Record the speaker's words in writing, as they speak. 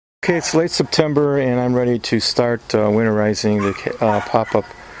Okay, it's late September and I'm ready to start winterizing the pop-up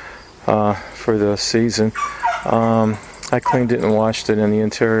for the season. I cleaned it and washed it in the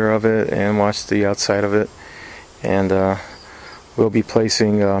interior of it and washed the outside of it, and we'll be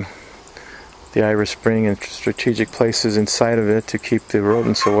placing the Irish Spring in strategic places inside of it to keep the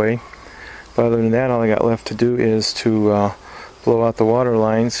rodents away. But other than that, all I got left to do is to blow out the water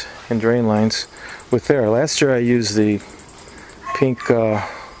lines and drain lines with air. Last year I used the pink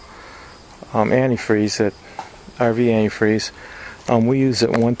antifreeze, that RV antifreeze. We used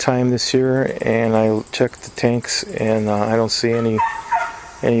it one time this year, and I checked the tanks, and I don't see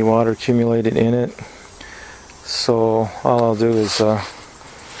any water accumulated in it. So all I'll do is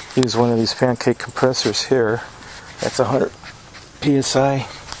use one of these pancake compressors here. That's 100 psi,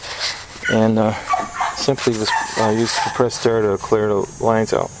 and simply just use compressed air to clear the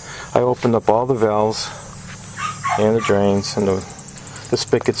lines out. I opened up all the valves and the drains, and the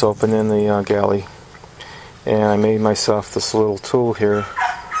spigot's open in the galley, and I made myself this little tool here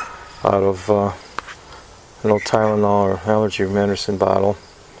out of an old Tylenol or allergy medicine bottle.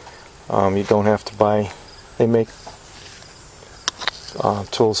 You don't have to buy, they make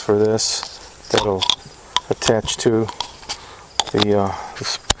tools for this that'll attach to the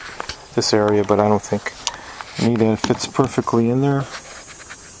this area, but I don't think I need it. It fits perfectly in there, and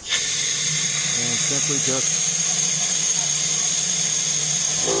simply just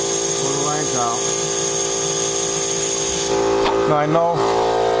lines out. Now I know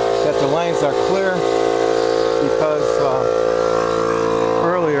that the lines are clear because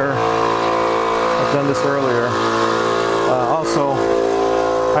earlier, I've done this earlier. Also,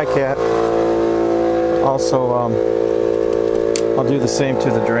 hi cat. Also, I'll do the same to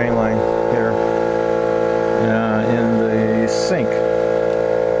the drain line here in the sink.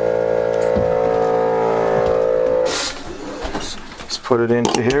 Just put it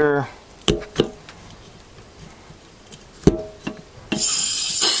into here.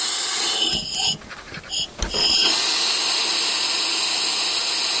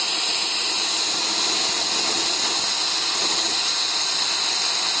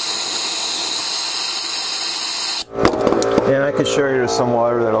 And I could show you some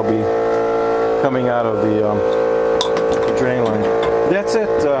water that'll be coming out of the drain line. That's it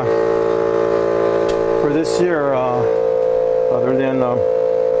for this year, other than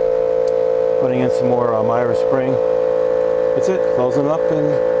putting in some more Irish Spring. That's it, closing up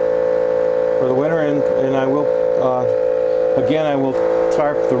for the winter, and I will, again, I will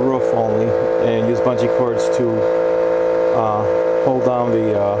tarp the roof only and use bungee cords to hold down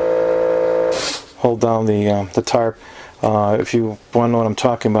the tarp. If you want to know what I'm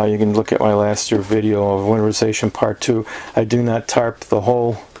talking about, you can look at my last year video of Winterization Part 2. I do not tarp the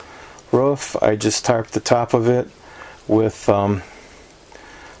whole roof, I just tarp the top of it with the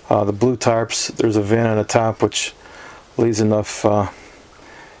blue tarps. There's a vent on the top which leaves enough,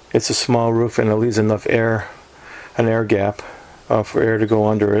 it's a small roof and it leaves enough air, an air gap for air to go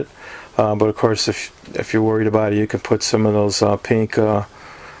under it. But of course, if you're worried about it, you can put some of those pink or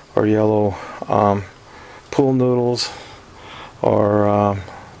yellow pool noodles or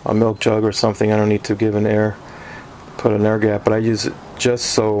a milk jug or something. I don't need to give put an air gap, but I use it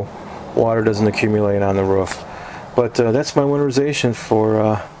just so water doesn't accumulate on the roof. But that's my winterization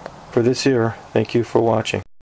for this year. Thank you for watching.